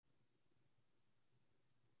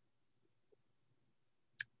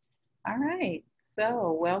All right.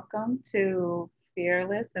 So, welcome to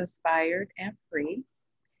Fearless, Inspired, and Free.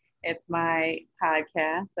 It's my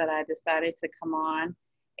podcast that I decided to come on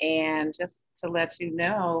and just to let you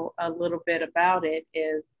know a little bit about it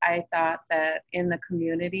is I thought that in the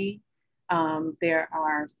community, there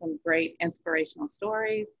are some great inspirational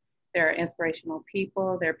stories. There are inspirational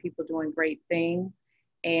people. There are people doing great things.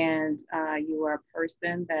 And you are a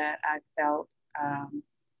person that I felt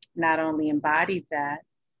not only embodied that,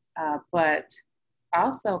 but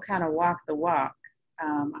also kind of walk the walk.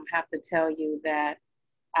 I have to tell you that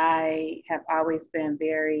I have always been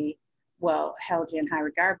very well held you in high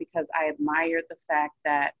regard because I admired the fact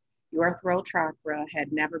that your throat chakra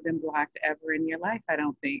had never been blocked ever in your life. I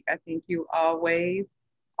don't think. I think you always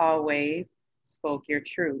spoke your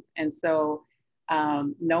truth. And so,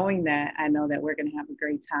 knowing that, I know that we're going to have a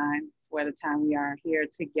great time for the time we are here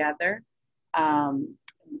together. Um,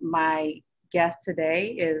 my guest today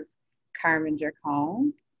is Carmen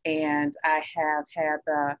Jacome, and I have had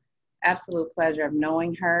the absolute pleasure of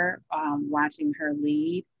knowing her, watching her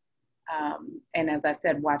lead, and as I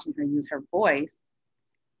said, watching her use her voice.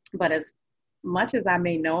 But as much as I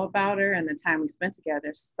may know about her and the time we spent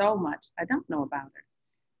together, so much I don't know about her.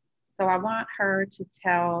 So I want her to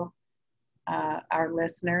tell our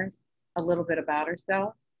listeners a little bit about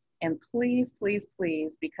herself. And please, please,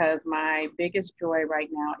 please, because my biggest joy right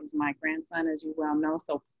now is my grandson, as you well know.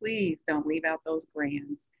 So please don't leave out those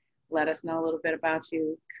grands. Let us know a little bit about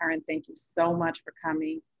you. Karen, thank you so much for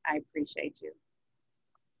coming. I appreciate you.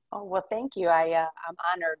 Oh, well, thank you. I'm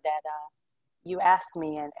honored that you asked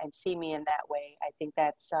me and see me in that way. I think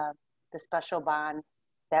that's the special bond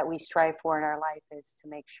that we strive for in our life is to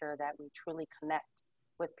make sure that we truly connect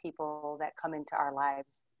with people that come into our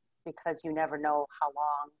lives because you never know how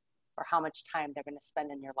long or how much time they're going to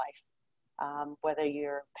spend in your life. Whether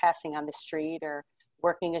you're passing on the street or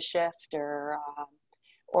working a shift or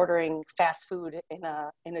ordering fast food in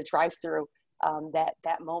a drive-through,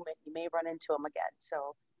 that moment you may run into them again.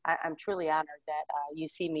 So I'm truly honored that you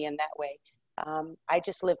see me in that way. I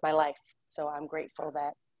just live my life, so I'm grateful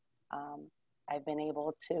that I've been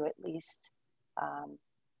able to at least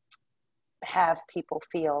have people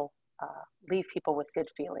leave people with good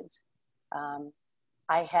feelings.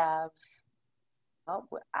 I have, oh,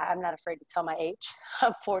 I'm not afraid to tell my age.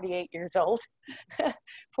 I'm 48 years old,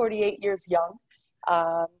 48 years young.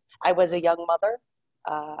 I was a young mother.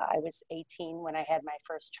 I was 18 when I had my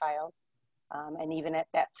first child. And even at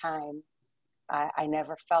that time, I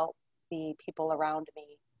never felt the people around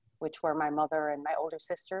me, which were my mother and my older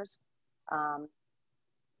sisters.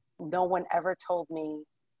 No one ever told me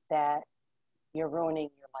that you're ruining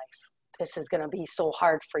your life. This is going to be so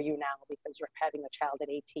hard for you now because you're having a child at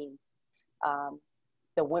 18.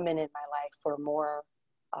 The women in my life were more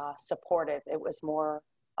supportive. It was more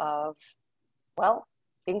of, well,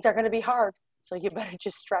 things are going to be hard, so you better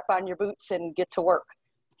just strap on your boots and get to work.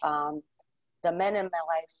 The men in my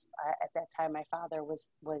life at that time, my father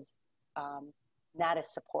was not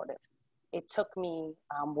as supportive. It took me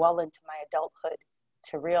well into my adulthood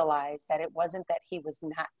to realize that it wasn't that he was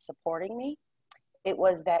not supporting me. It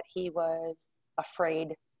was that he was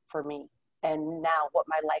afraid for me and now what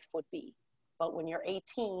my life would be. But when you're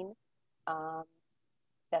 18,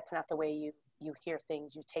 that's not the way you hear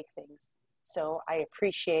things, you take things. So I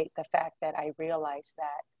appreciate the fact that I realized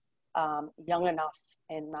that young enough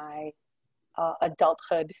in my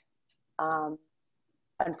adulthood.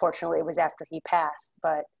 Unfortunately, it was after he passed,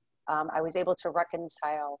 but I was able to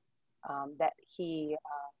reconcile that he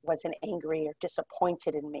wasn't angry or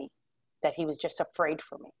disappointed in me, that he was just afraid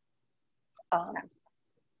for me. I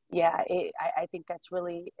think that's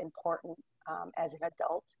really important as an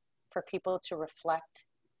adult for people to reflect.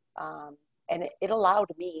 And it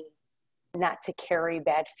allowed me not to carry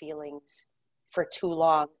bad feelings for too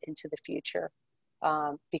long into the future,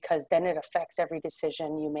 because then it affects every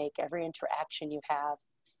decision you make, every interaction you have,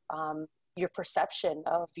 your perception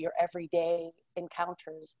of your everyday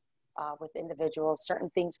encounters with individuals.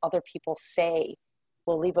 Certain things other people say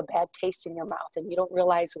will leave a bad taste in your mouth and you don't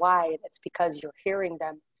realize why. And it's because you're hearing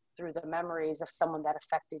them through the memories of someone that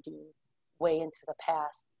affected you way into the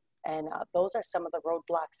past. And those are some of the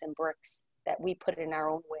roadblocks and bricks that we put in our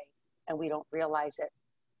own way and we don't realize it.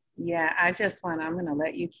 Yeah, I'm going to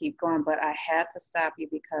let you keep going, but I had to stop you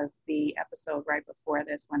because the episode right before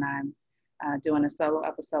this, when I'm doing a solo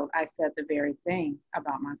episode, I said the very thing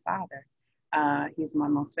about my father. He's my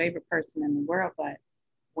most favorite person in the world, but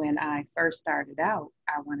when I first started out,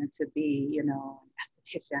 I wanted to be, an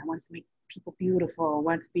esthetician. I wanted to make people beautiful. I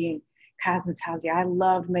wanted to be in cosmetology. I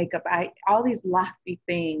loved makeup. All these lofty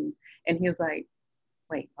things. And he was like,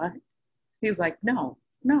 wait, what? He was like, no,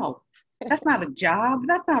 no, that's not a job.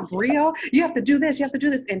 That's not real. You have to do this. You have to do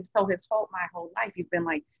this. And so my whole life, he's been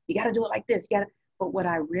like, you got to do it like this. You got to. But what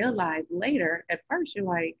I realized later, at first, you're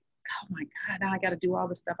like, oh my God, now I got to do all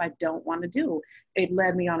the stuff I don't want to do. It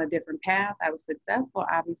led me on a different path. I was successful,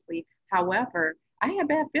 obviously. However, I had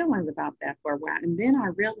bad feelings about that for a while. And then I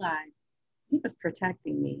realized he was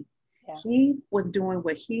protecting me. Yeah. He was doing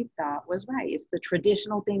what he thought was right. It's the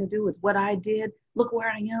traditional thing to do. It's what I did. Look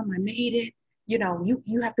where I am. I made it. You know,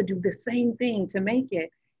 you have to do the same thing to make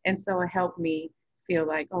it. And so it helped me feel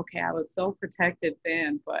like, okay, I was so protected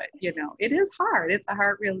then, but you know, it is hard. It's a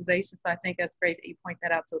hard realization. So I think that's great that you point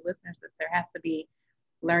that out to listeners, that there has to be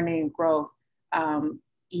learning and growth,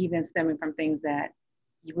 even stemming from things that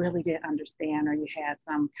you really didn't understand or you had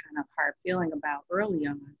some kind of hard feeling about early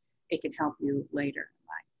on. It can help you later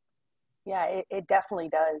in life. Yeah, it definitely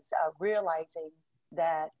does. Realizing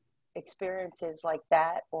that experiences like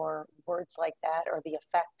that or words like that or the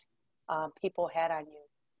effect people had on you,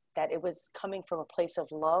 that it was coming from a place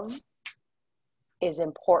of love is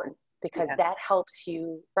important, because that helps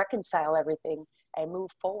you reconcile everything and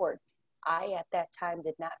move forward. I, at that time,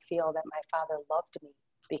 did not feel that my father loved me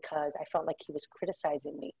because I felt like he was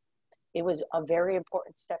criticizing me. It was a very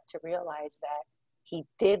important step to realize that he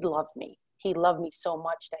did love me. He loved me so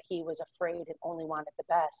much that he was afraid and only wanted the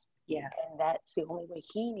best. Yeah. And that's the only way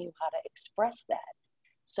he knew how to express that.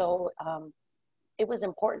 So it was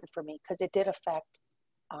important for me because it did affect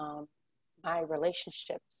my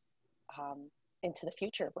relationships into the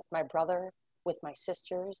future with my brother, with my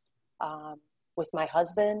sisters, with my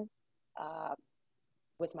husband,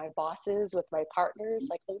 with my bosses, with my partners,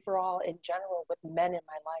 like overall in general with men in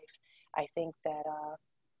my life. I think that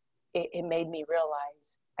it made me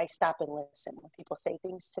realize I stop and listen. When people say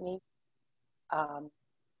things to me, I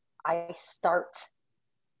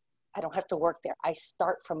don't have to work there. I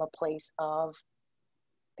start from a place of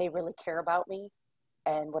they really care about me,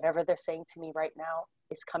 and whatever they're saying to me right now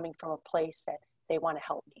is coming from a place that they want to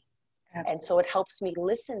help me. Absolutely. And so it helps me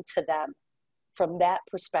listen to them from that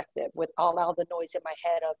perspective, with all the noise in my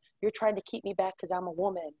head of you're trying to keep me back because I'm a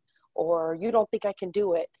woman, or you don't think I can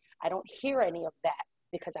do it. I don't hear any of that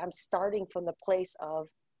because I'm starting from the place of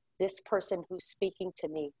this person who's speaking to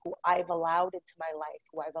me, who I've allowed into my life,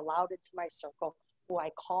 who I've allowed into my circle, who I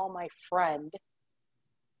call my friend,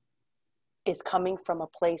 is coming from a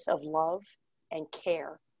place of love and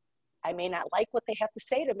care. I may not like what they have to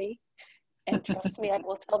say to me, and trust me, I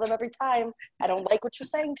will tell them every time, I don't like what you're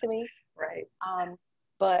saying to me. Right.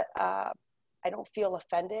 But I don't feel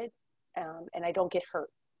offended, and I don't get hurt,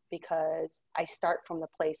 because I start from the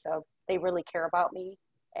place of they really care about me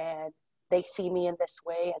and they see me in this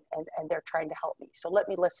way, and they're trying to help me. So let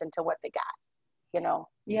me listen to what they got, you know?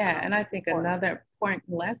 Yeah. And I think another important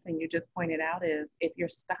lesson you just pointed out is if you're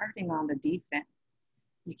starting on the defense,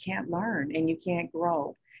 you can't learn and you can't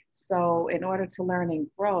grow. So in order to learn and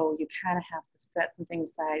grow, you kind of have to set some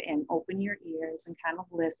things aside and open your ears and kind of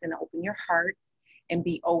listen, open your heart and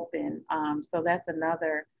be open. So that's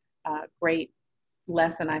another great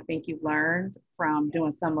lesson I think you've learned from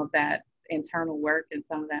doing some of that internal work and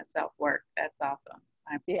some of that self-work. That's awesome.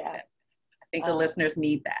 I think the listeners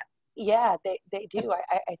need that. Yeah, they do.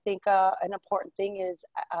 I think an important thing is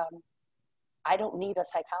I don't need a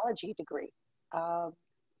psychology degree.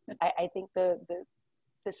 I think the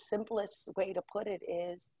simplest way to put it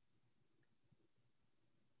is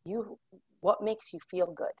what makes you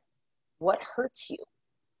feel good, what hurts you,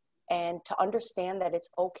 and to understand that it's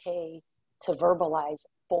okay to verbalize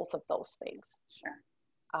both of those things.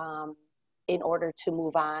 Sure. In order to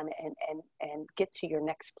move on and get to your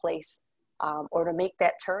next place, or to make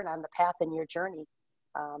that turn on the path in your journey.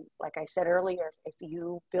 Like I said earlier, if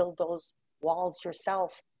you build those walls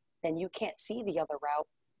yourself, then you can't see the other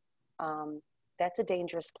route. That's a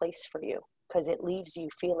dangerous place for you, because it leaves you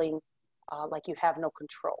feeling like you have no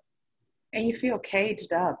control. And you feel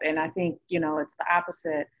caged up. And I think, it's the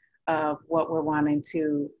opposite of what we're wanting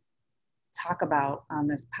to talk about on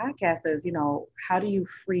this podcast is, how do you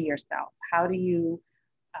free yourself? How do you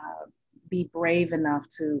be brave enough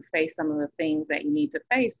to face some of the things that you need to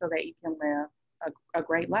face so that you can live a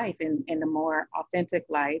great life and a more authentic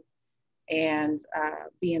life, and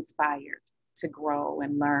be inspired to grow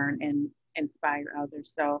and learn and inspire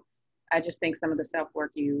others. So I just think some of the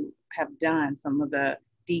self-work you have done, some of the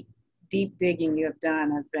deep digging you have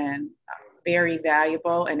done has been very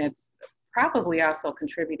valuable, and it's probably also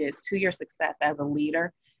contributed to your success as a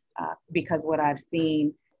leader, because what I've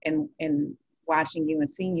seen in watching you and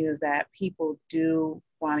seeing you is that people do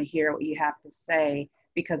want to hear what you have to say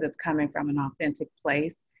because it's coming from an authentic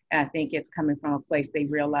place. And I think it's coming from a place they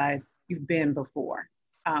realize you've been before.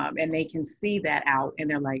 and they can see that out, and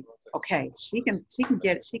they're like, okay, she can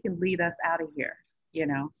lead us out of here, you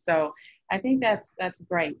know. So I think that's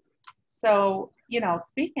great. So, you know,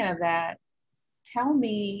 speaking of that, tell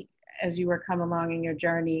me, as you were coming along in your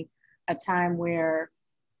journey, a time where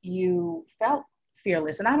you felt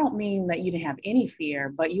fearless. And I don't mean that you didn't have any fear,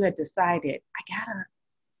 but you had decided,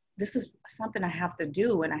 this is something I have to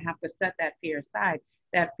do, and I have to set that fear aside.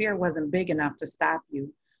 That fear wasn't big enough to stop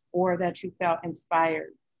you, or that you felt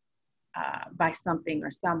inspired by something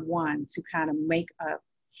or someone to kind of make a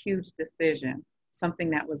huge decision, something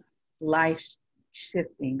that was life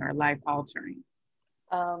shifting or life altering.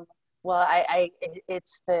 Um, well,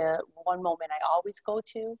 it's the one moment I always go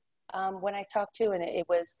to when I talk to, and it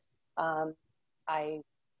was, I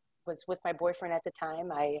was with my boyfriend at the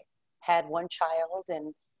time. I had one child,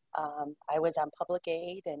 and I was on public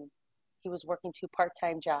aid, and he was working two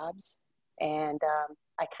part-time jobs. And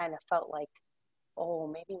I kind of felt like, oh,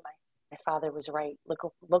 maybe my father was right.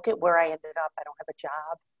 Look at where I ended up. I don't have a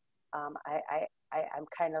job. I'm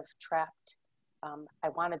kind of trapped. I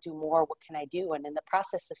want to do more. What can I do? And in the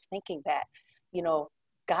process of thinking that, you know,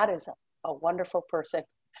 God is a wonderful person.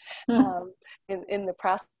 In the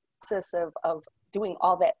process of doing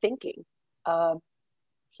all that thinking,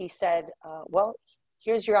 he said, well,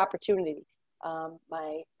 here's your opportunity.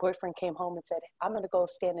 My boyfriend came home and said, I'm going to go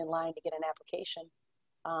stand in line to get an application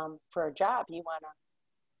for a job. You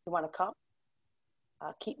want to come?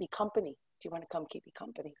 Keep me company. Do you want to come keep me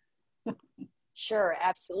company? Sure,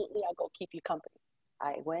 absolutely. I'll go keep you company.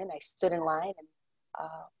 I went, I stood in line, and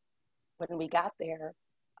when we got there,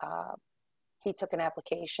 he took an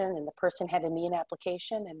application, and the person handed me an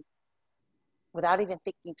application, and without even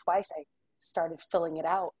thinking twice, I started filling it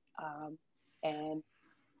out. And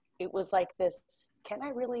it was like this, can I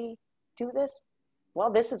really do this?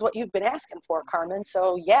 Well, this is what you've been asking for, Carmen.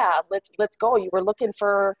 So yeah, let's go. You were looking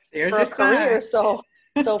for a career, so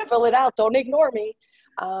fill it out. Don't ignore me.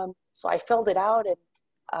 So I filled it out,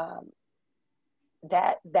 and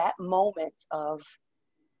that moment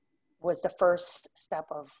was the first step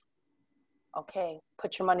of, okay,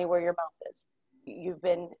 put your money where your mouth is. You've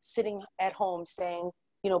been sitting at home saying,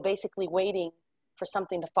 basically waiting for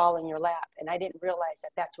something to fall in your lap, and I didn't realize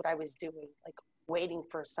that that's what I was doing, like waiting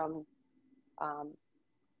for some.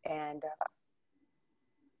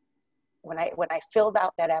 When I filled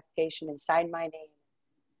out that application and signed my name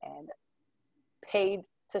and paid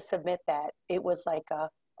to submit that, it was like,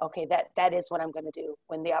 okay, that is what I'm going to do.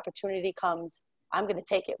 When the opportunity comes, I'm going to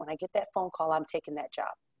take it. When I get that phone call, I'm taking that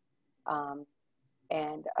job.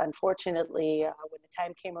 And unfortunately, when the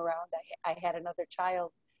time came around, I had another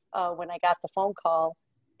child when I got the phone call.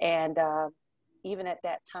 And even at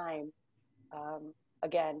that time,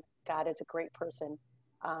 again, God is a great person.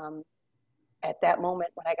 At that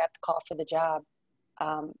moment, when I got the call for the job,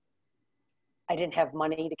 I didn't have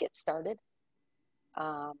money to get started.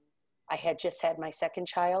 I had just had my second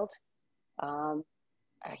child.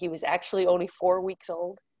 He was actually only 4 weeks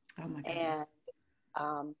old. Oh my goodness.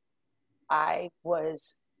 And I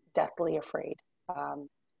was deathly afraid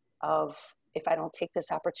of, if I don't take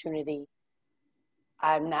this opportunity,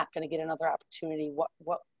 I'm not going to get another opportunity.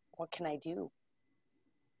 What can I do?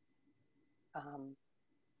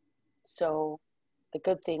 So the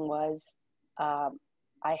good thing was,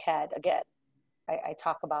 I had, again, I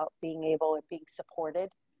talk about being able and being supported.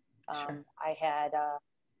 Sure. I had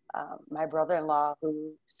my brother-in-law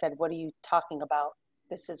who said, what are you talking about?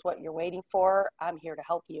 This is what you're waiting for. I'm here to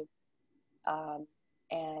help you.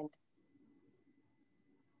 And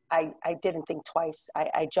I didn't think twice.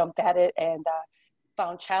 I jumped at it and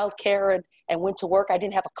found childcare and went to work. I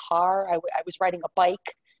didn't have a car. I was riding a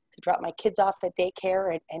bike to drop my kids off at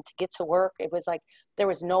daycare and to get to work. It was like, there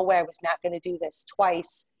was no way I was not going to do this.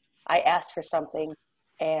 Twice I asked for something,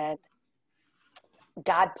 and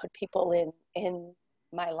God put people in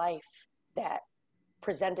my life that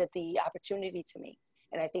presented the opportunity to me.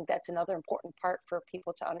 And I think that's another important part for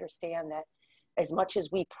people to understand, that as much as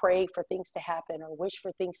we pray for things to happen or wish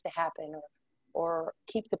for things to happen or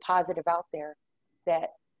keep the positive out there, that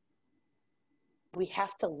we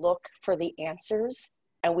have to look for the answers,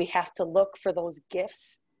 and we have to look for those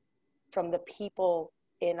gifts from the people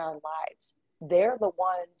in our lives. They're the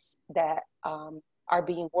ones that are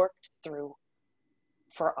being worked through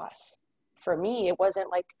for us. For me, it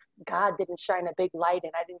wasn't like God didn't shine a big light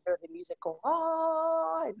and I didn't hear the music go,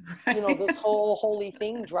 ah, and, this whole holy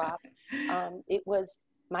thing drop. It was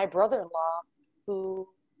my brother-in-law who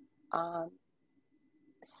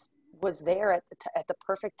was there at the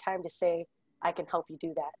perfect time to say, I can help you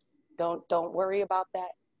do that. Don't worry about that.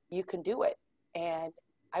 You can do it. And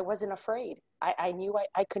I wasn't afraid. I knew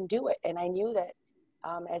I could do it. And I knew that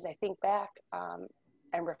as I think back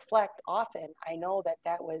and reflect often, I know that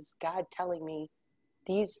that was God telling me,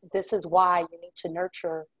 this is why you need to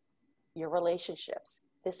nurture your relationships.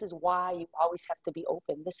 This is why you always have to be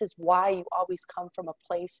open. This is why you always come from a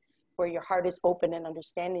place where your heart is open and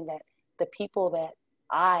understanding that the people that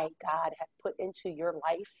God, have put into your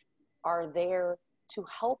life are there to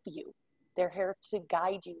help you. They're here to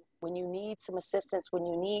guide you. When you need some assistance, when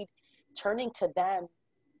you need, turning to them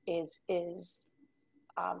is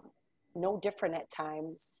um, no different at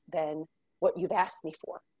times than what you've asked me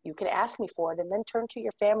for. You can ask me for it and then turn to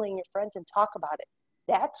your family and your friends and talk about it.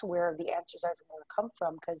 That's where the answers are going to come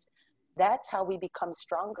from, because that's how we become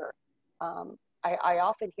stronger. I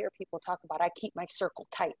often hear people talk about, I keep my circle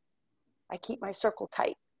tight. I keep my circle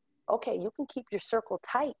tight. Okay, you can keep your circle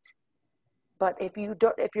tight, but if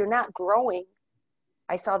you're not growing,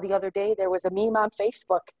 I saw the other day there was a meme on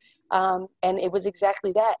Facebook, and it was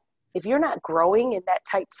exactly that. If you're not growing in that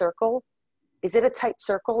tight circle, is it a tight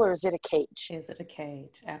circle or is it a cage? Is it a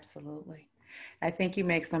cage? Absolutely. I think you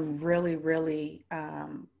make some really, really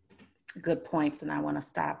good points, and I want to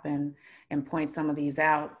stop and point some of these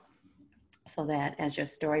out so that as your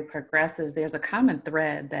story progresses, there's a common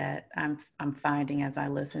thread that I'm finding as I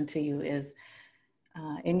listen to you is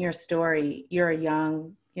in your story, you're a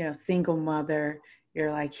young, single mother.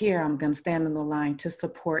 You're like, here, I'm going to stand in the line to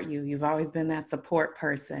support you. You've always been that support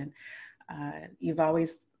person. You've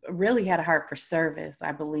always really had a heart for service,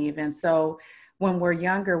 I believe. And so when we're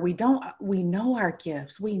younger, we know our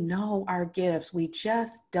gifts. We know our gifts. We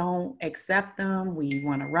just don't accept them. We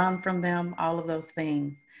want to run from them, all of those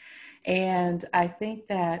things. And I think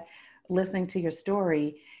that listening to your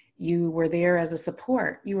story, you were there as a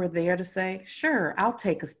support. You were there to say, sure, I'll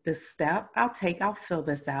take this step. I'll fill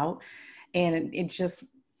this out. And it just,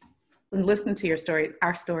 and listening to your story,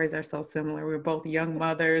 our stories are so similar. We're both young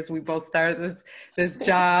mothers. We both started this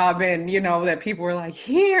job, and that people were like,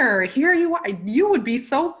 here you are. You would be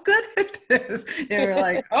so good at this. And we're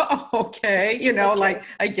like, oh, okay, okay. Like,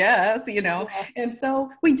 I guess, Yeah. And so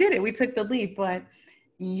we did it. We took the leap. But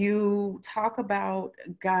you talk about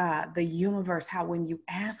God, the universe, how when you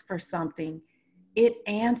ask for something, it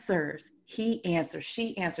answers. He answers,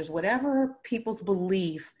 she answers, whatever people's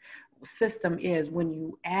belief system is, when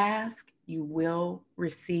you ask, you will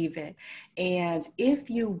receive it. And if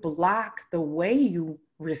you block the way you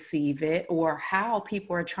receive it or how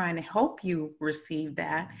people are trying to help you receive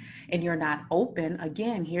that, and you're not open,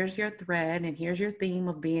 again, here's your thread and here's your theme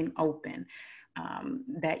of being open.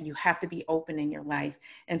 That you have to be open in your life.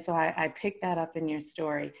 And so I picked that up in your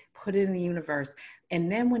story, put it in the universe.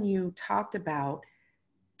 And then when you talked about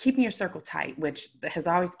keeping your circle tight, which has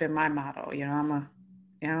always been my motto, I'm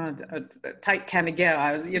a tight kind of gal.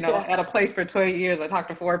 I was, at a place for 20 years. I talked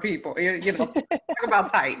to 4 people, talk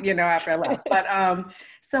about tight, after I left. But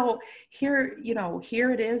so here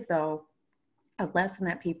it is though, a lesson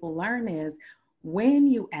that people learn is when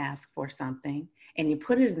you ask for something and you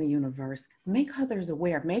put it in the universe, make others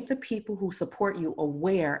aware, make the people who support you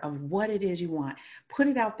aware of what it is you want, put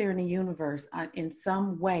it out there in the universe in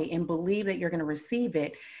some way and believe that you're going to receive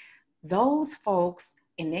it. Those folks,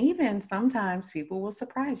 and even sometimes people will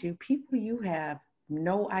surprise you, people you have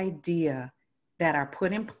no idea that are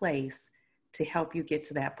put in place to help you get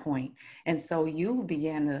to that point. And so you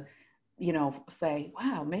begin to say,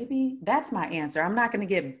 wow, maybe that's my answer. I'm not going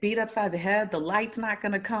to get beat upside the head. The light's not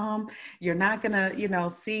going to come. You're not going to,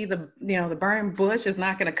 see the burning bush is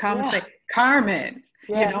not going to come and say, Carmen,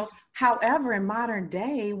 Yes. However, in modern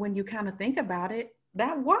day, when you kind of think about it,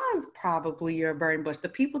 that was probably your burning bush. The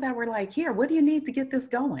people that were like, here, what do you need to get this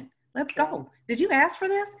going? Let's go. Did you ask for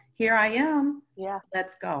this? Here I am. Yeah.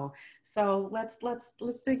 Let's go. So let's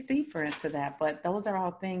dig deeper into that. But those are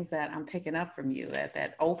all things that I'm picking up from you,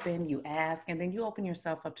 that open, you ask, and then you open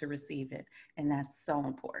yourself up to receive it. And that's so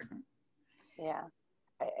important. Yeah.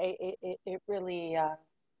 It really,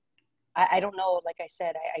 I don't know, like I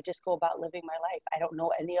said, I just go about living my life. I don't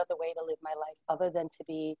know any other way to live my life other than to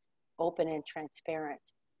be open and transparent.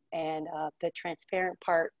 And the transparent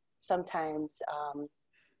part sometimes,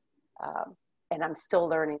 and I'm still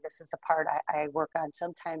learning, this is the part I work on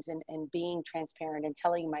sometimes in being transparent and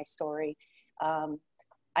telling my story.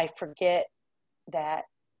 I forget that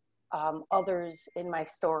others in my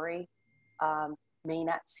story may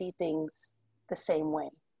not see things the same way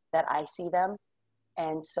that I see them.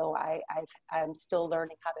 And so I'm still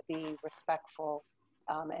learning how to be respectful.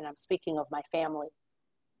 And I'm speaking of my family,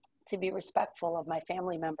 to be respectful of my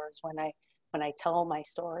family members when I tell my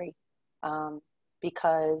story,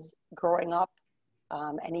 because growing up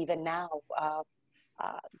and even now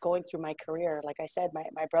going through my career, like I said,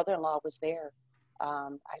 my brother-in-law was there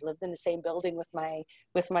I lived in the same building with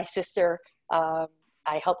my sister. I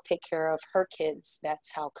helped take care of her kids.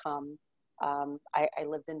 That's how come I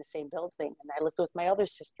lived in the same building, and I lived with my other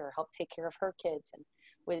sister, helped take care of her kids, and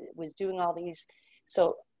was doing all these.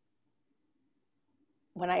 So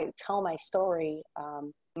when I tell my story,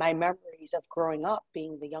 my memories of growing up,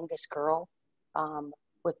 being the youngest girl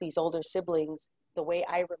with these older siblings, the way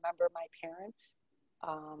I remember my parents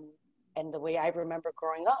and the way I remember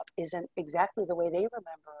growing up isn't exactly the way they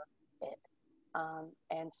remember it.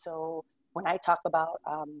 And so when I talk about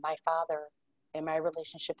my father and my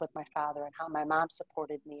relationship with my father and how my mom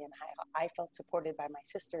supported me and how I felt supported by my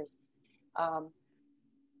sisters,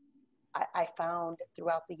 I found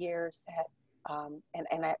throughout the years that,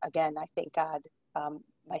 again, I thank God,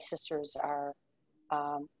 my sisters are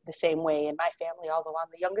the same way in my family, although I'm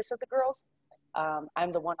the youngest of the girls.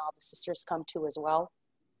 I'm the one all the sisters come to as well.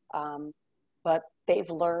 But they've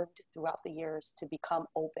learned throughout the years to become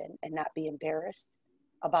open and not be embarrassed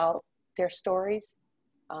about their stories.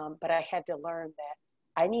 But I had to learn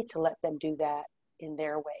that I need to let them do that in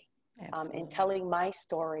their way. In telling my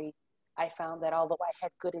story, I found that although I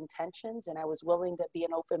had good intentions and I was willing to be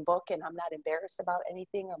an open book and I'm not embarrassed about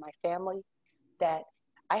anything or my family, that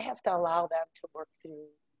I have to allow them to work through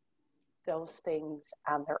those things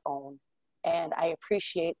on their own. And I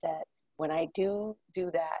appreciate that when I do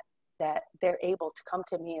that, that they're able to come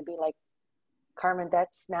to me and be like, Carmen,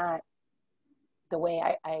 that's not the way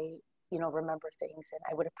I remember things. And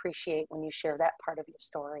I would appreciate when you share that part of your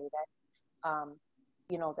story, that,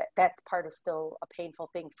 that part is still a painful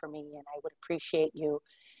thing for me, and I would appreciate you.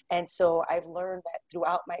 And so I've learned that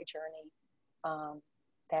throughout my journey,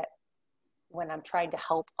 that when I'm trying to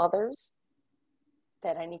help others,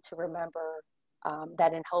 that I need to remember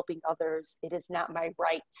that in helping others, it is not my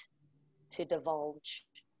right to divulge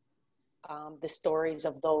the stories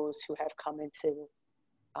of those who have come into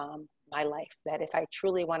my life. That if I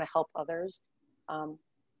truly want to help others,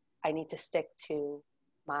 I need to stick to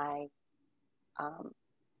my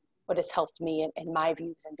what has helped me and my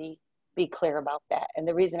views, and be clear about that. And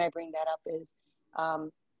the reason I bring that up is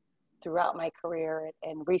throughout my career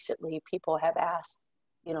and recently, people have asked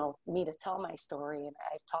me to tell my story, and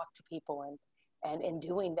I've talked to people, and in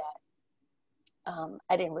doing that,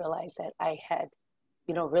 I didn't realize that I had,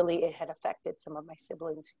 really it had affected some of my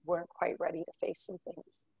siblings who weren't quite ready to face some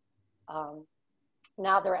things.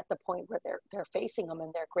 Now they're at the point where they're facing them,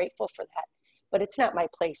 and they're grateful for that. But it's not my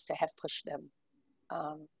place to have pushed them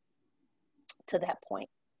to that point.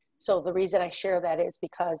 So the reason I share that is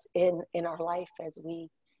because in our life, as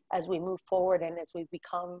we move forward and as we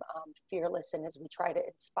become fearless, and as we try to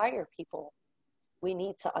inspire people, we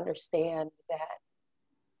need to understand that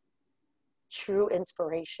true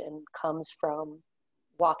inspiration comes from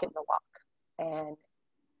walking the walk,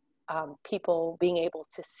 and people being able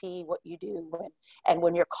to see what you do, and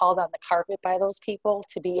when you're called on the carpet by those people,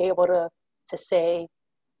 to be able to say,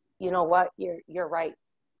 you know what, you're right.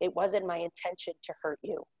 It wasn't my intention to hurt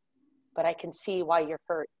you, but I can see why you're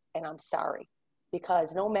hurt, and I'm sorry.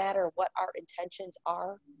 Because no matter what our intentions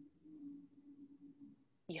are,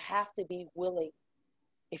 you have to be willing.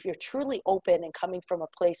 If you're truly open and coming from a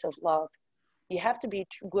place of love, you have to be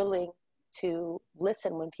willing to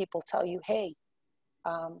listen when people tell you, hey,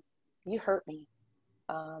 you hurt me.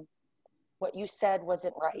 What you said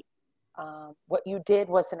wasn't right. What you did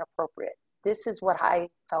wasn't appropriate. This is what I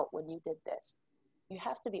felt when you did this. You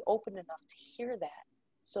have to be open enough to hear that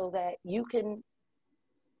so that you can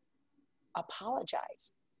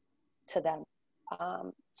apologize to them.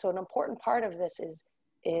 So an important part of this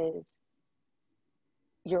is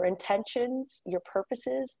your intentions, your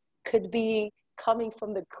purposes could be coming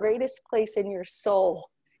from the greatest place in your soul.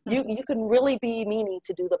 You can really be meaning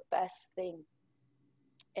to do the best thing.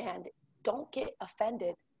 And don't get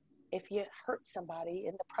offended if you hurt somebody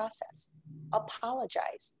in the process.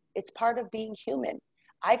 Apologize. It's part of being human.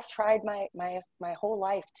 I've tried my whole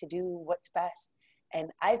life to do what's best. And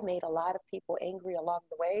I've made a lot of people angry along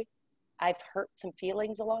the way. I've hurt some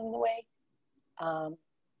feelings along the way.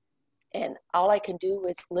 And all I can do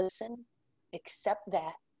is listen, accept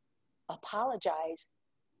that, apologize.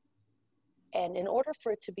 And in order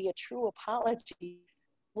for it to be a true apology,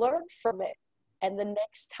 learn from it. And the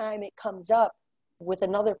next time it comes up with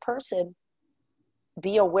another person,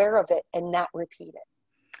 be aware of it and not repeat it.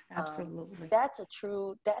 Absolutely. That's a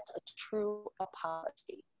true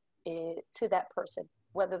apology to that person.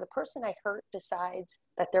 Whether the person I hurt decides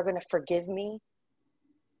that they're going to forgive me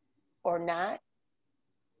or not,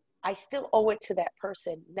 I still owe it to that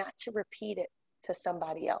person not to repeat it to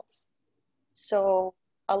somebody else. So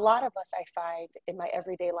a lot of us, I find in my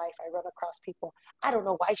everyday life, I run across people. I don't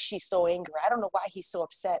know why she's so angry. I don't know why he's so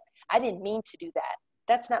upset. I didn't mean to do that.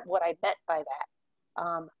 That's not what I meant by that.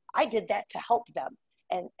 I did that to help them.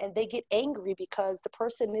 And they get angry because the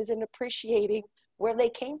person isn't appreciating where they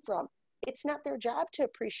came from. It's not their job to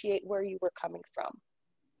appreciate where you were coming from.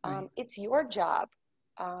 Right. It's your job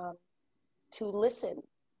to listen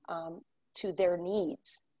to their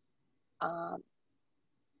needs,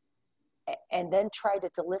 and then try to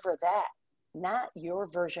deliver that, not your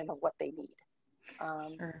version of what they need.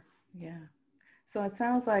 Sure. Yeah. So it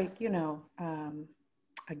sounds like,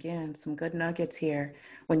 again, some good nuggets here.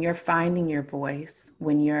 When you're finding your voice,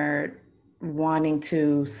 when you're wanting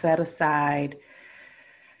to set aside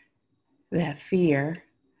that fear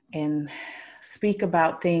and speak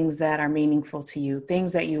about things that are meaningful to you,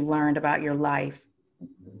 things that you learned about your life.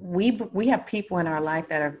 We have people in our life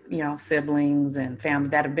that are, siblings and family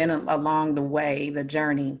that have been along the way, the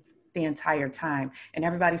journey, the entire time, and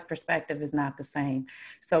everybody's perspective is not the same.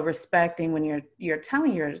 So respecting when you're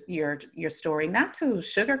telling your story, not to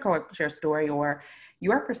sugarcoat your story, or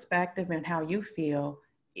your perspective and how you feel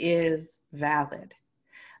is valid,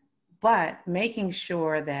 but making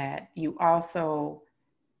sure that you also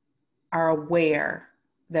are aware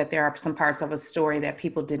that there are some parts of a story that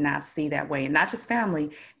people did not see that way. And not just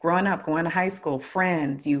family, growing up, going to high school,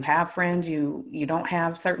 friends, you have friends, you don't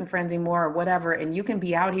have certain friends anymore or whatever. And you can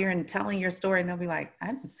be out here and telling your story and they'll be like, I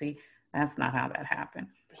didn't see, that's not how that happened.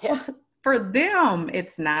 Yeah. Well, for them,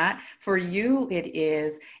 it's not. For you, it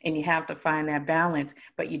is. And you have to find that balance,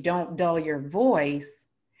 but you don't dull your voice.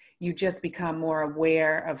 You just become more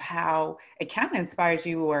aware of how it kind of inspires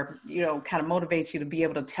you, or, kind of motivates you to be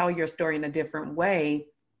able to tell your story in a different way.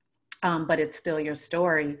 But it's still your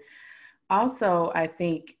story. Also, I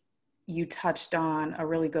think you touched on a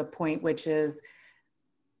really good point, which is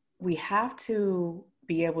we have to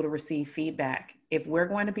be able to receive feedback. If we're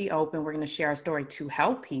going to be open, we're going to share our story to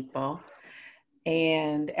help people,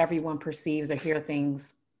 and everyone perceives or hear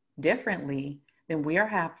things differently, then we are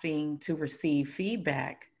having to receive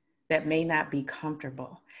feedback that may not be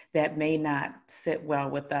comfortable, that may not sit well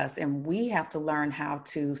with us. And we have to learn how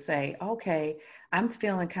to say, okay, I'm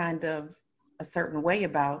feeling kind of a certain way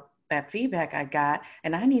about that feedback I got,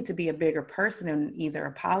 and I need to be a bigger person and either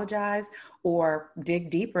apologize or dig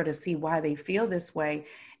deeper to see why they feel this way.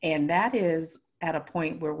 And that is at a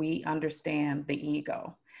point where we understand the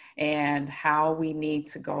ego and how we need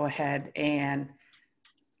to go ahead and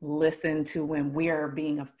listen to when we are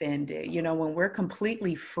being offended. When we're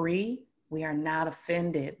completely free, we are not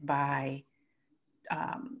offended by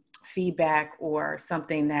feedback or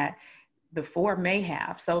something that before may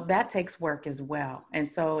have. So that takes work as well. And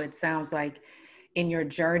so it sounds like in your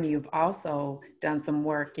journey, you've also done some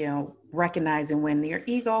work, recognizing when your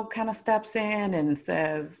ego kind of steps in and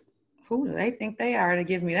says, who do they think they are to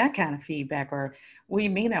give me that kind of feedback? Or what do you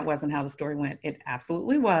mean that wasn't how the story went? It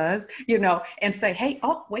absolutely was, and say, hey,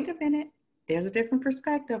 oh, wait a minute. There's a different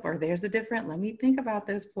perspective, or there's a different, let me think about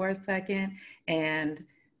this for a second. And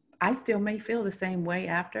I still may feel the same way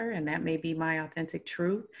after, and that may be my authentic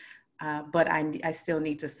truth. But I still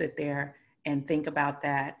need to sit there and think about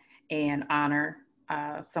that and honor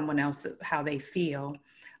someone else, how they feel,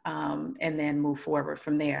 and then move forward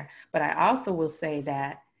from there. But I also will say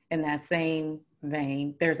that in that same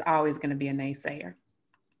vein, there's always going to be a naysayer.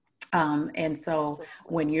 And so Absolutely.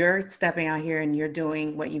 when you're stepping out here and you're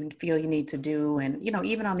doing what you feel you need to do, and,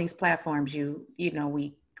 even on these platforms,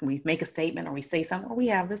 we make a statement or we say something, or we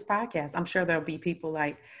have this podcast. I'm sure there'll be people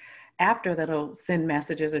like after that'll send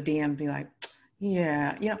messages or DM, be like,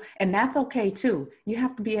 yeah, and that's okay too. You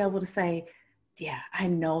have to be able to say, yeah, I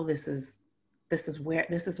know this is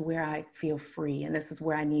where I feel free, and this is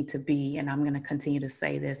where I need to be. And I'm going to continue to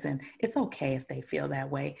say this, and it's okay if they feel that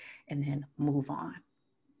way, and then move on.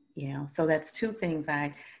 So that's two things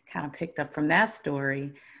I kind of picked up from that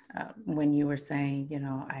story when you were saying,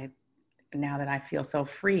 now that I feel so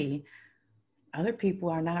free, other people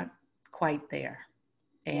are not quite there.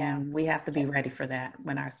 And we have to be ready for that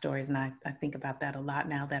when our stories, and I think about that a lot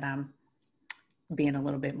now that I'm being a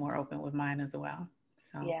little bit more open with mine as well.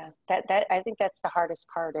 So Yeah, that I think that's the hardest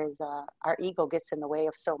part is our ego gets in the way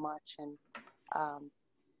of so much. And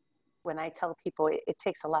when I tell people it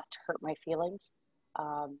takes a lot to hurt my feelings,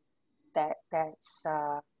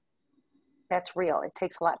 that's real. It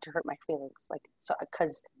takes a lot to hurt my feelings, like, so,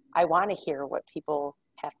 because I want to hear what people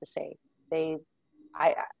have to say.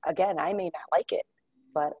 I may not like it,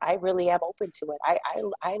 but I really am open to it.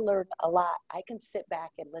 I learn a lot. I can sit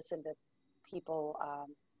back and listen to people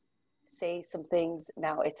say some things.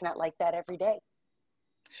 Now, it's not like that every day.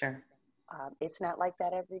 sure. It's not like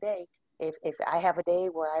that every day. If I have a day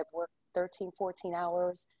where I've worked 13, 14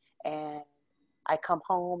 hours and I come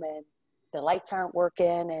home and the lights aren't working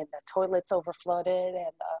and the toilet's overflooded,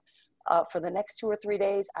 and for the next 2 or 3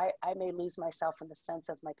 days, I may lose myself in the sense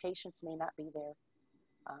of my patience may not be there,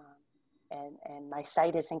 and my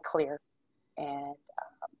sight isn't clear, and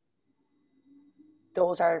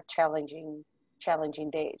those are challenging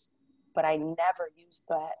days. But I never use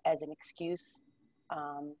that as an excuse.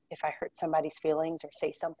 If I hurt somebody's feelings or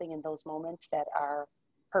say something in those moments that are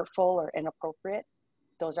hurtful or inappropriate,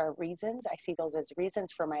 those are reasons. I see those as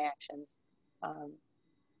reasons for my actions.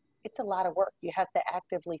 It's a lot of work. You have to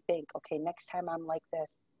actively think, okay, next time I'm like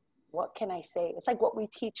this, what can I say? It's like what we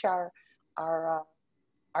teach our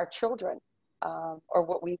children, or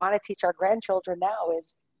what we want to teach our grandchildren now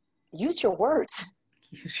is use your words.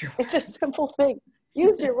 Use your words. It's a simple thing.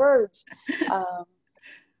 Use your words.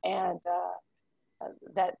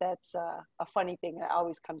 That's a funny thing that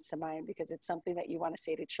always comes to mind, because it's something that you want to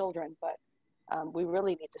say to children, but we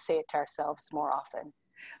really need to say it to ourselves more often.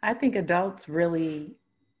 I think adults really,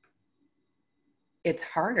 it's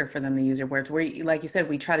harder for them to use your words. Like you said,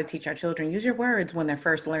 we try to teach our children, use your words when they're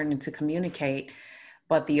first learning to communicate.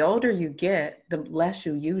 But the older you get, the less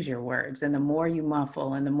you use your words and the more you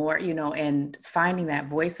muffle and the more, and finding that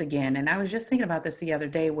voice again. And I was just thinking about this the other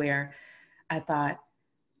day where I thought,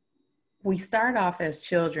 we start off as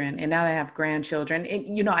children, and now I have grandchildren.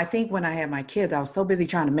 And, I think when I had my kids, I was so busy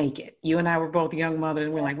trying to make it. You and I were both young mothers,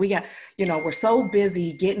 and we're like, we're so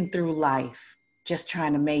busy getting through life, just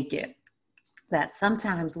trying to make it, that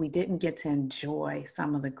sometimes we didn't get to enjoy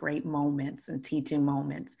some of the great moments and teaching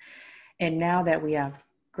moments. And now that we have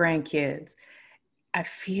grandkids, I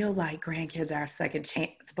feel like grandkids are a second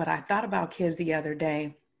chance. But I thought about kids the other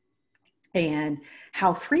day and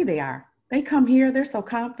how free they are. They come here, they're so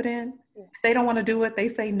confident. They don't want to do it, they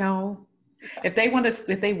say no. If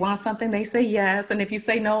they want something, they say yes. And if you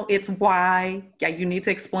say no, it's why. Yeah, you need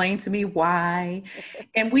to explain to me why.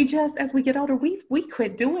 And we just, as we get older, we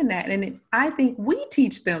quit doing that. And I think we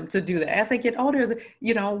teach them to do that. As they get older,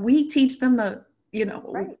 we teach them to,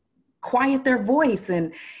 right, quiet their voice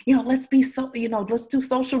and, let's be let's do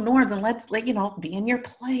social norms and let's be in your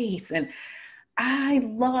place. And I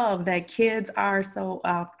love that kids are so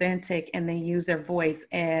authentic and they use their voice.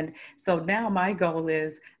 And so now my goal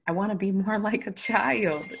is I want to be more like a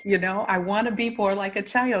child. I want to be more like a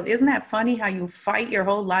child. Isn't that funny how you fight your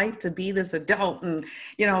whole life to be this adult and,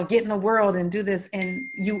 get in the world and do this. And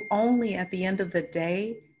you only at the end of the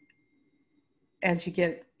day, as you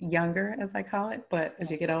get younger, as I call it, but as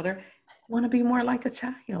you get older, want to be more like a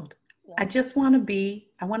child. Yeah.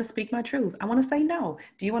 I want to speak my truth. I want to say no.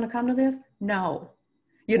 Do you want to come to this? No,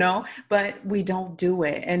 but we don't do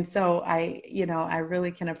it. And so I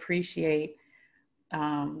really can appreciate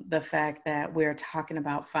the fact that we're talking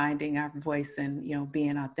about finding our voice and,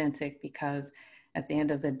 being authentic, because at the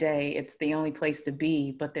end of the day, it's the only place to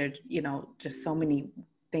be, but there's, just so many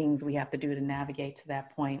things we have to do to navigate to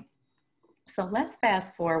that point. So let's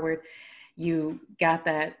fast forward. You got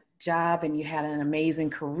that job and you had an amazing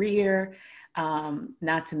career.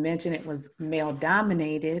 Not to mention it was male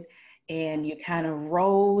dominated, and you kind of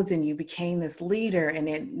rose and you became this leader, and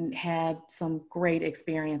it had some great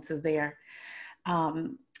experiences there.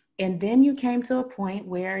 And then you came to a point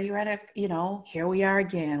where you're at here we are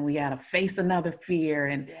again. We got to face another fear,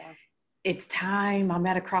 and it's time. I'm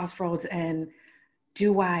at a crossroads, and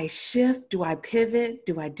do I shift? Do I pivot?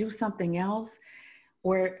 Do I do something else?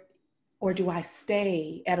 Or do I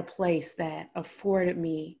stay at a place that afforded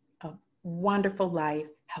me a wonderful life,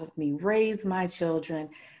 helped me raise my children,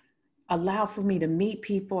 allowed for me to meet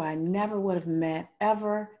people I never would have met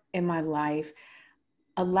ever in my life,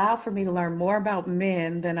 allowed for me to learn more about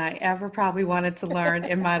men than I ever probably wanted to learn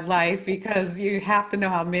in my life, because you have to know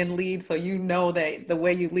how men lead. So that the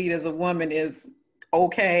way you lead as a woman is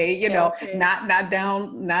okay, not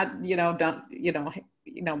down, not,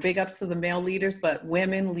 don't, big ups to the male leaders, but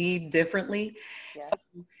women lead differently. Yes. So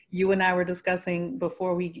you and I were discussing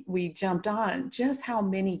before we jumped on just how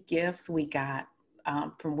many gifts we got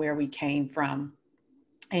from where we came from.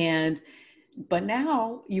 But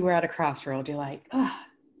now you were at a crossroad. You're like,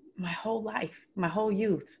 my whole life, my whole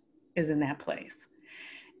youth is in that place.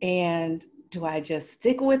 And do I just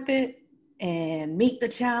stick with it and meet the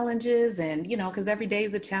challenges and, because every day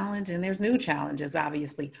is a challenge and there's new challenges,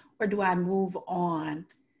 obviously, or do I move on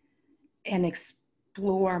and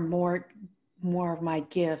explore more of my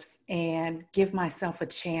gifts and give myself a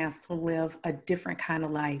chance to live a different kind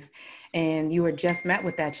of life? And you were just met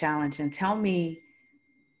with that challenge, and tell me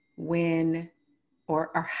when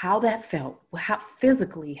or how that felt, how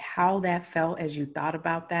physically, how that felt as you thought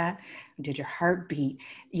about that? Did your heart beat?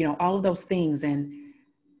 You know, all of those things. And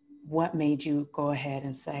what made you go ahead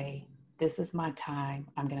and say, this is my time,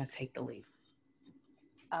 I'm going to take the leap?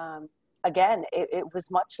 Again, it was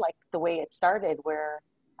much like the way it started, where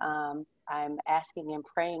I'm asking and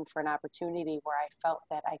praying for an opportunity where I felt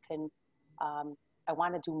that I can, I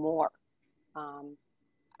want to do more.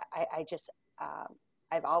 I just,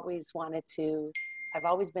 I've always wanted to, I've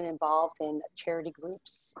always been involved in charity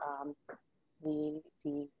groups. The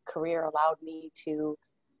career allowed me to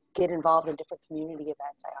get involved in different community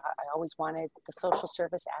events. I always wanted the social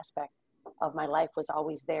service aspect of my life was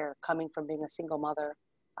always there, coming from being a single mother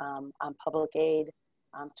on public aid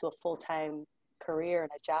to a full-time career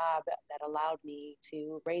and a job that allowed me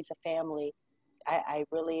to raise a family. I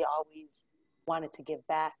really always wanted to give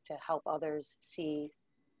back to help others see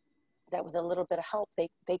that with a little bit of help,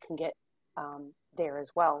 they can get there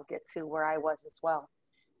as well, get to where I was as well.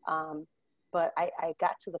 But I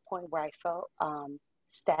got to the point where I felt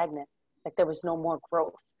stagnant, like there was no more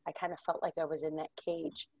growth. I kind of felt like I was in that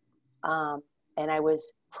cage. And I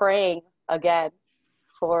was praying again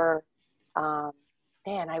for,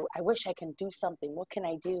 man, I wish I can do something. What can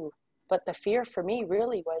I do? But the fear for me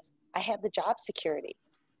really was I had the job security.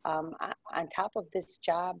 On top of this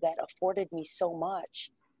job that afforded me so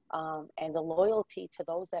much, and the loyalty to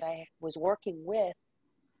those that I was working with,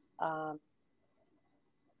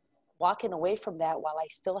 walking away from that while I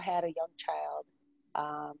still had a young child.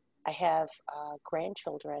 I have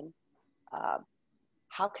grandchildren.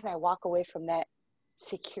 How can I walk away from that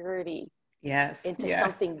security into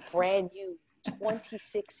something brand new?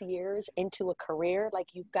 26 years into a career, like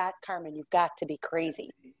Carmen, you've got to be crazy.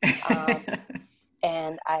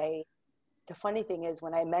 And the funny thing is,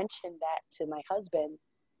 when I mentioned that to my husband,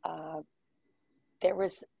 there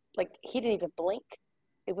was like, he didn't even blink.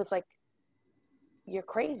 It was like, you're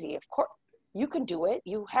crazy. Of course you can do it.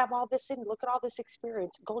 You have all this and look at all this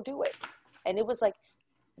experience, go do it. And it was like,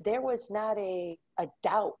 there was not a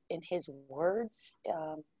doubt in his words,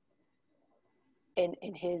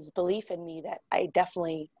 in his belief in me that I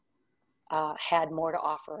definitely had more to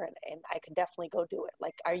offer, and I could definitely go do it.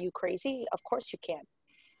 Like, are you crazy? Of course you can.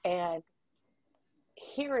 And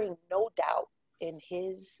hearing no doubt in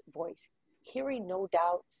his voice, hearing no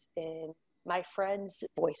doubts in my friends'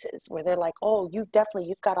 voices, where they're like, oh, you've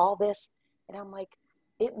got all this. And I'm like,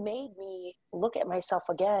 it made me look at myself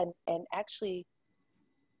again and actually,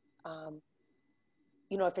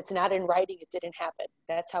 if it's not in writing, it didn't happen.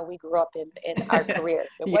 That's how we grew up in our career.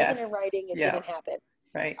 It wasn't in writing, it didn't happen.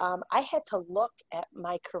 Right. I had to look at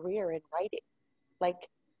my career in writing. Like,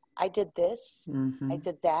 I did this, I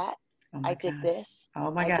did that, I did this,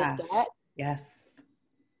 I did that. Yes.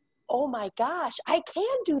 Oh my gosh, I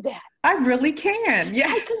can do that. I really can. Yeah.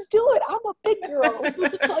 I can do it. I'm a big girl.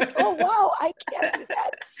 It's like, oh wow, I can do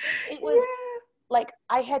that. It was like,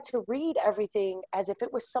 I had to read everything as if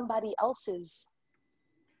it was somebody else's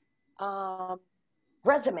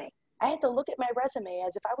resume. I had to look at my resume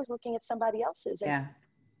as if I was looking at somebody else's. And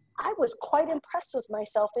I was quite impressed with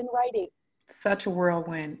myself in writing. Such a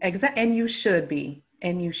whirlwind. And you should be.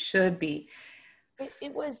 And you should be.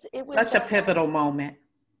 It was such a pivotal moment.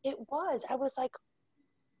 It was. I was like,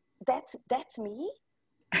 that's me.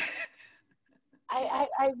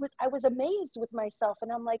 I was amazed with myself,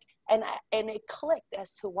 and I'm like, and it clicked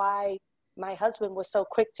as to why my husband was so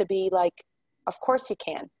quick to be like, of course you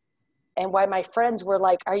can. And why my friends were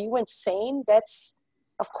like, are you insane?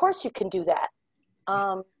 Of course you can do that.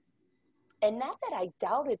 And not that I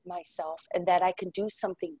doubted myself and that I can do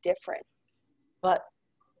something different, but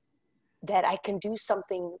that I can do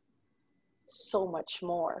something so much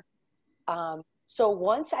more. So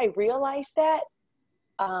once I realized that,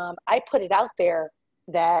 I put it out there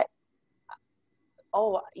that,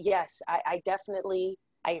 oh yes, I definitely,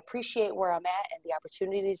 I appreciate where I'm at and the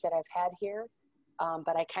opportunities that I've had here.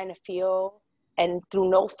 But I kind of feel, and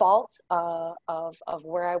through no fault of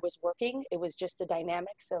where I was working, it was just the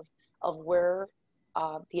dynamics of where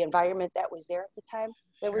the environment that was there at the time,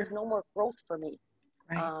 there was no more growth for me.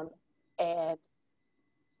 Right. And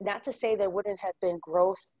not to say there wouldn't have been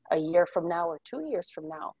growth a year from now or 2 years from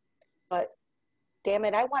now, but damn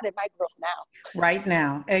it, I wanted my growth now. Right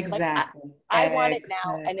now. Exactly. Like, I want it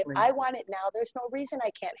now. And if I want it now, there's no reason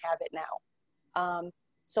I can't have it now.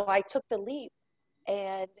 So I took the leap.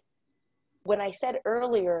 And when I said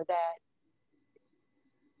earlier that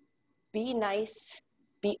be nice,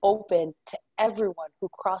 be open to everyone who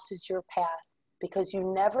crosses your path, because you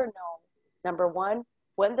never know, number one,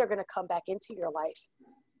 when they're going to come back into your life.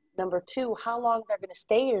 Number two, how long they're going to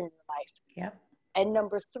stay in your life. Yep. And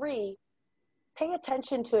number three, pay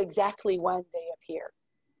attention to exactly when they appear.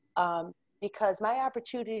 Because my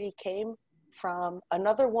opportunity came from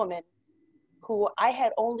another woman who I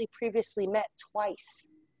had only previously met twice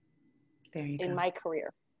in my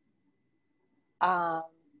career,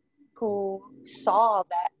 who saw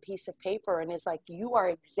that piece of paper and is like, you are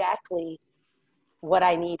exactly what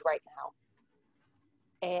I need right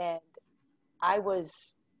now. And I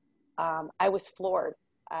was floored.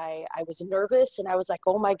 I was nervous, and I was like,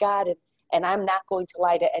 oh my God. And I'm not going to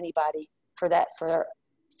lie to anybody for that.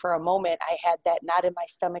 For a moment, I had that knot in my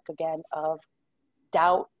stomach again of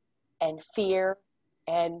doubt and fear.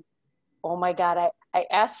 And oh my God, I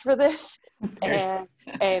asked for this, and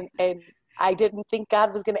I didn't think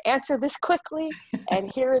God was going to answer this quickly.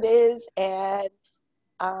 And here it is. And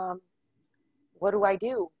what do I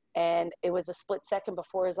do? And it was a split second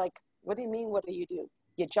before. It's like, what do you mean? What do?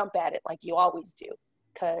 You jump at it like you always do.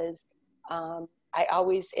 Because I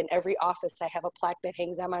always, in every office, I have a plaque that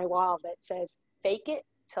hangs on my wall that says, fake it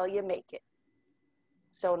till you make it.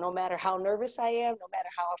 So no matter how nervous I am, no matter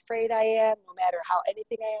how afraid I am, no matter how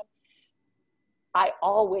anything I am, I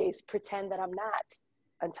always pretend that I'm not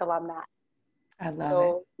until I'm not. I love it.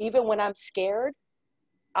 So even when I'm scared,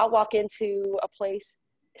 I'll walk into a place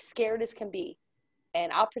scared as can be,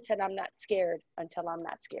 and I'll pretend I'm not scared until I'm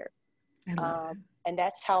not scared. And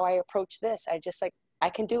that's how I approach this. I just like, I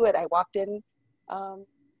can do it. I walked in,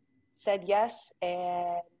 said yes,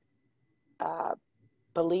 and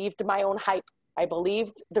believed my own hype. I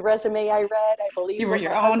believed the resume I read. I believed you were what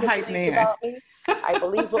your my own husband hype believed man about me. I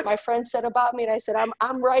believed what my friends said about me, and I said,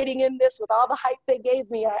 I'm writing in this with all the hype they gave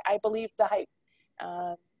me. I believed the hype,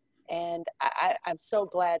 and I'm so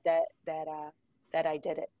glad that I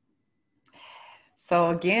did it. So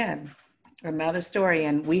again, another story,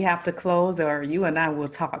 and we have to close, or you and I will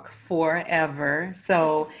talk forever.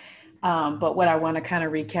 So, but what I want to kind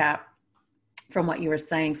of recap from what you were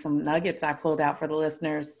saying, some nuggets I pulled out for the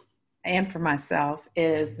listeners and for myself,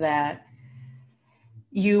 is that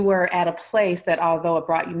you were at a place that, although it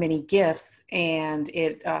brought you many gifts and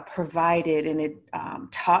it provided and it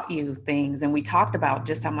taught you things, and we talked about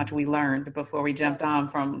just how much we learned before we jumped on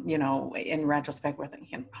from, in retrospect, we're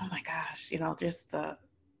thinking, oh my gosh, just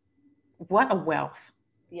what a wealth,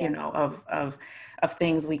 of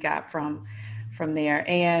things we got from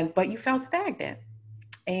there. But you felt stagnant.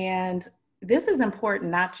 And this is important,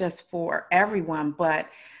 not just for everyone, but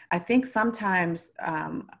I think sometimes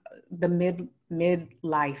the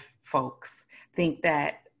midlife folks think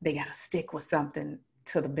that they got to stick with something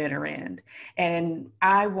to the bitter end. And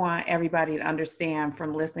I want everybody to understand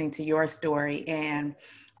from listening to your story, and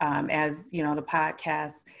as the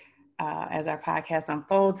podcast, as our podcast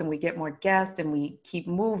unfolds and we get more guests and we keep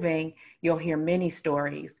moving, you'll hear many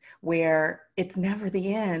stories where it's never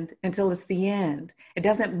the end until it's the end. It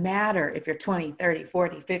doesn't matter if you're 20, 30,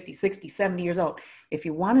 40, 50, 60, 70 years old. If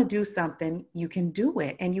you want to do something, you can do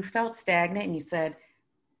it. And you felt stagnant and you said,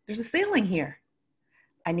 there's a ceiling here.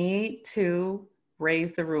 I need to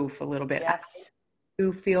raise the roof a little bit. Yes.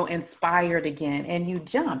 To feel inspired again, and you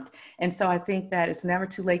jumped. And so I think that it's never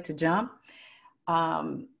too late to jump.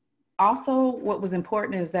 Also, what was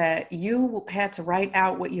important is that you had to write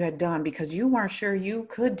out what you had done, because you weren't sure you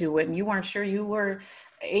could do it, and you weren't sure you were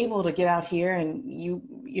able to get out here and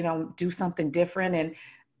do something different. And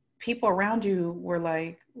people around you were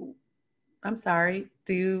like, I'm sorry,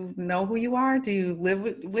 do you know who you are? Do you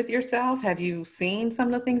live with yourself? Have you seen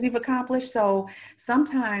some of the things you've accomplished? So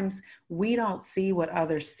sometimes we don't see what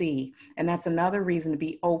others see. And that's another reason to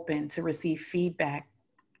be open to receive feedback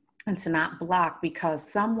and to not block, because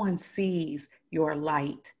someone sees your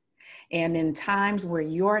light. And in times where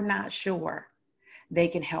you're not sure, they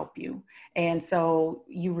can help you. And so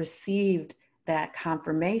you received that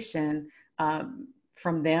confirmation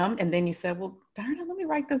from them. And then you said, well, darn it, let me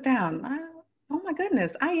write this down. Oh my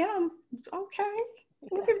goodness, I am. Okay.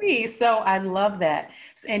 Look at me. So I love that.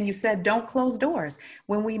 And you said, don't close doors.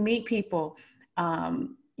 When we meet people,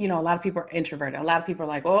 a lot of people are introverted. A lot of people are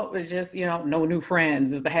like, oh, it's just, no new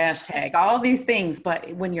friends is the hashtag, all these things.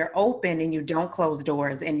 But when you're open and you don't close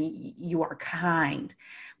doors and you are kind,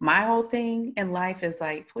 my whole thing in life is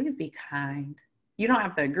like, please be kind. You don't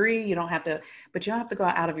have to agree. You don't have to, but you don't have to go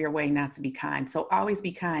out of your way not to be kind. So always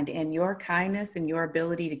be kind. And your kindness and your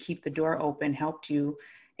ability to keep the door open helped you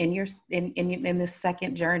in this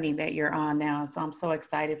second journey that you're on now. So I'm so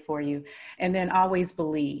excited for you. And then always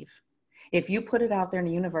believe. If you put it out there in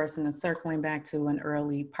the universe, and then circling back to an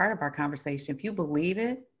early part of our conversation, if you believe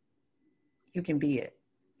it, you can be it.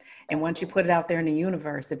 And once you put it out there in the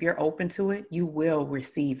universe, if you're open to it, you will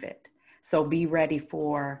receive it. So be ready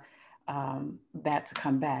for that to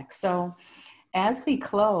come back. So as we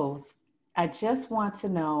close, I just want to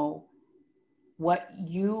know what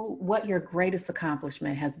your greatest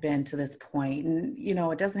accomplishment has been to this point. And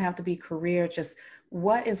it doesn't have to be career, just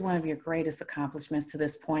what is one of your greatest accomplishments to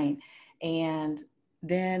this point? And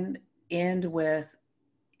then end with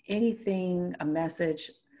anything, a message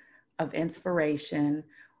of inspiration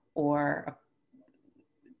or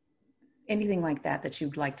anything like that that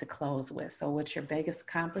you'd like to close with. So what's your biggest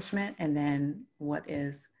accomplishment? And then what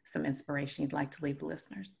is some inspiration you'd like to leave the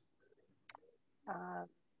listeners?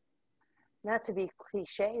 Not to be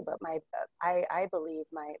cliche, but I believe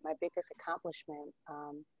my biggest accomplishment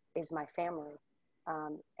is my family.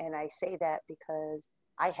 And I say that because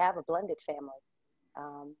I have a blended family.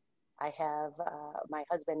 I have my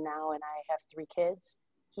husband now, and I have 3 kids.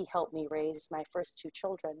 He helped me raise my first 2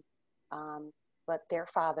 children, but their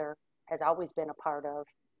father has always been a part of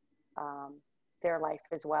their life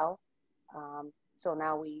as well. So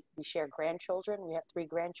now we share grandchildren. We have 3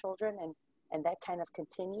 grandchildren, and that kind of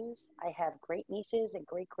continues. I have great nieces and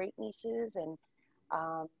great nieces, and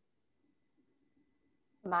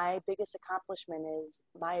my biggest accomplishment is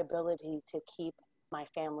my ability to keep my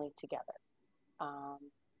family together.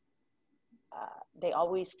 They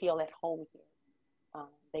always feel at home here.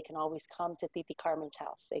 They can always come to Titi Carmen's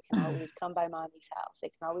house. They can always come by Mommy's house. They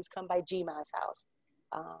can always come by Gima's house.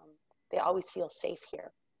 They always feel safe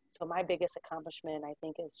here. So my biggest accomplishment, I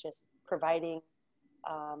think, is just providing,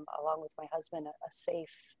 along with my husband, a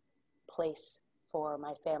safe place for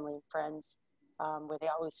my family and friends, where they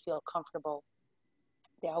always feel comfortable,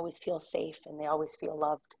 they always feel safe, and they always feel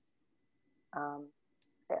loved.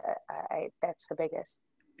 That's the biggest.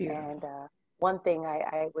 Beautiful. And one thing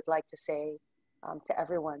I would like to say to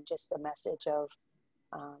everyone, just the message of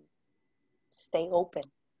stay open.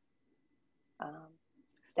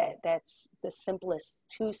 That's the simplest,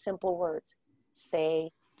 2 simple words.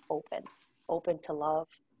 Stay open. Open to love,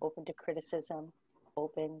 open to criticism,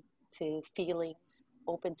 open to feelings,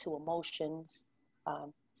 open to emotions.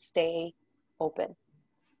 Stay open.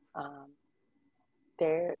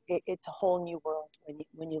 It's a whole new world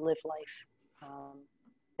when you live life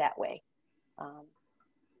that way.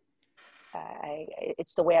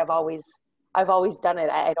 It's the way I've always done it.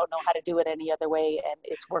 I don't know how to do it any other way, and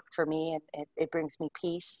it's worked for me, and it brings me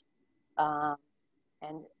peace.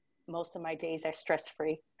 And most of my days are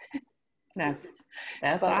stress-free. That's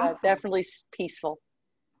but, awesome. Definitely peaceful.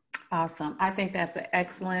 Awesome. I think that's an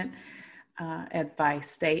excellent advice.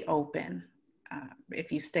 Stay open.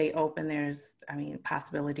 If you stay open,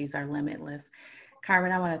 possibilities are limitless.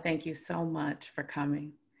 Carmen, I want to thank you so much for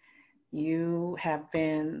coming. You have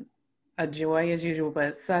been a joy as usual,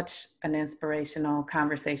 but such an inspirational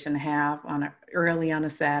conversation to have early on a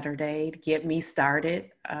Saturday to get me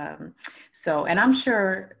started. And I'm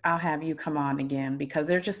sure I'll have you come on again, because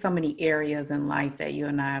there's just so many areas in life that you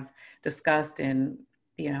and I have discussed, and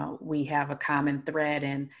we have a common thread,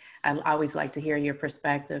 and I always like to hear your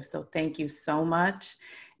perspective. So thank you so much.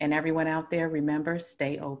 And everyone out there, remember,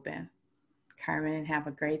 stay open. Carmen, have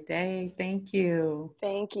a great day. Thank you.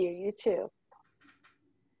 Thank you. You too.